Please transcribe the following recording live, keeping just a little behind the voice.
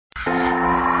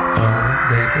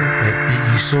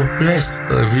baby, you so blessed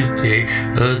every day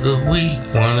of the week.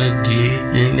 Wanna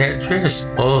get in that dress.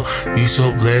 Oh, you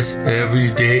so blessed every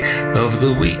day of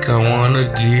the week. I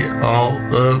wanna get all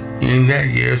up in that,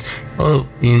 yes, up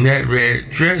in that red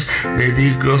dress.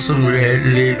 Baby girl, some red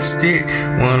lipstick.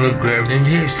 Wanna grab them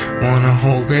hips, wanna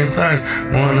hold them thighs.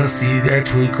 Wanna see that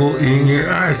twinkle in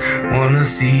your eyes. Wanna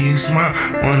see you smile,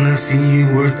 wanna see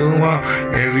you worth a while.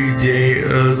 Every day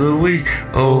of the week,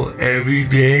 oh, every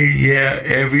day, yeah,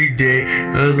 every day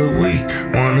of the week.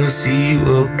 Wanna see you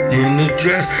up in the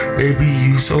dress. Baby,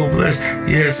 you so blessed,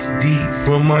 yes, deep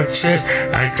from my chest,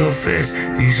 I confess,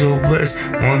 you so blessed.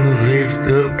 Wanna lift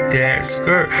up that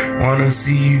skirt, wanna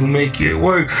see you make it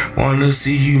work, wanna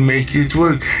see you make it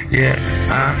work. Yeah,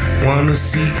 I wanna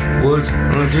see what's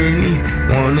underneath,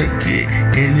 wanna get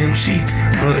in them sheets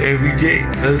every day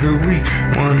of the week.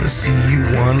 Wanna see you,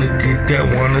 wanna get that,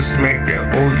 wanna smack that.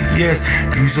 Oh yes,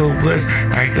 you so blessed,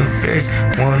 I confess.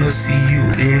 Wanna see you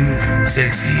in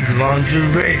sexy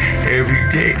lingerie every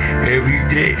day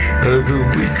of the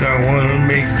week. I wanna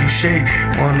make you shake,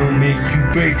 wanna make you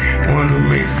break, wanna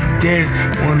make you dance,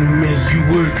 wanna make you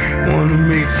work, wanna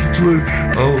make you twerk.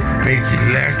 Oh, make it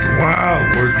last a while,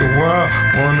 worth the while.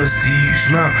 Wanna see you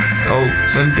smile. Oh,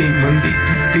 Sunday, Monday,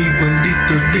 Tuesday, Wednesday,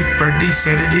 Thursday, Friday,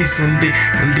 Saturday, Sunday,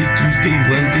 Monday, Tuesday,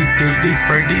 Wednesday, Thursday,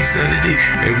 Friday, Saturday,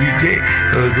 every day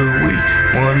of the week.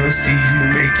 Wanna see you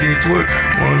make it twerk,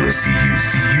 wanna see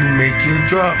you make it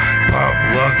drop, pop,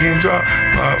 lock and drop,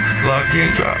 pop, lock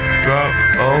and drop, drop.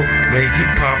 Oh, make it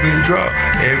pop and drop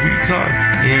every time,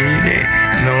 every day,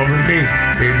 and all the days.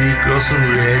 Baby girl, some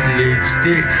red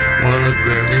lipstick. Wanna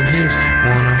grab them hips,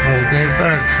 wanna hold them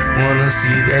thighs. Wanna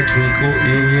see that twinkle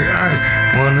in your eyes.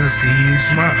 Wanna see you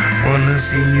smile, wanna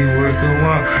see you worth a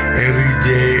while. Every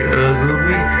day of the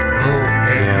week, oh,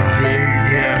 every day,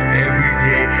 yeah, every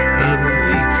day of the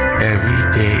week. Every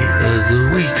day of the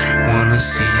week, wanna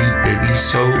see you, baby,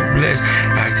 so blessed.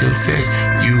 I confess,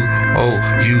 you, oh,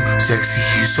 you sexy,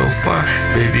 you so fine.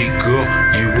 Baby girl,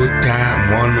 you a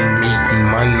dime, wanna make you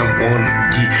mine. I wanna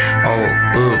get all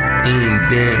up in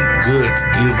them goods,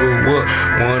 give her what,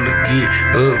 wanna get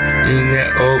up in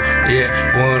that, oh, yeah,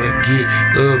 wanna get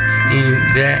up in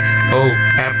that, oh,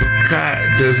 apricot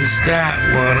doesn't stop,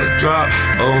 wanna drop,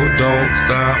 oh, don't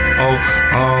stop, oh,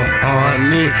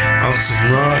 on it, I'm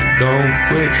some run, don't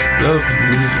quit, love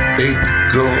me, baby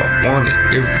girl, I want it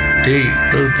every day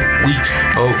of the week.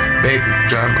 Oh, baby,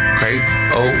 drive me crazy.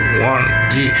 Oh, wanna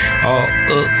get all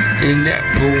up in that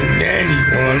pool nanny,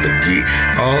 wanna get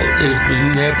all up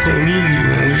in that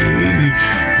panini,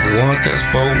 want that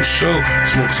for show,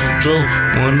 smoke some dope,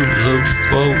 wanna love you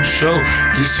for show,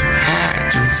 get so high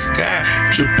to the sky,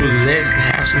 triple X,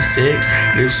 have some sex,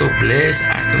 live so blessed,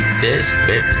 I confess,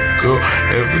 baby girl,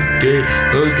 every day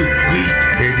of the week.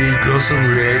 Baby girl, some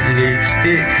red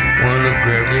lipstick, wanna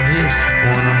grab them hips,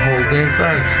 wanna hold them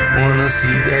thighs, wanna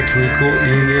see that twinkle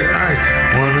in your eyes,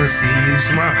 wanna see you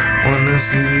smile, wanna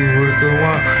see you worth a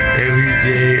while, every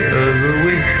day of the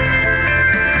week.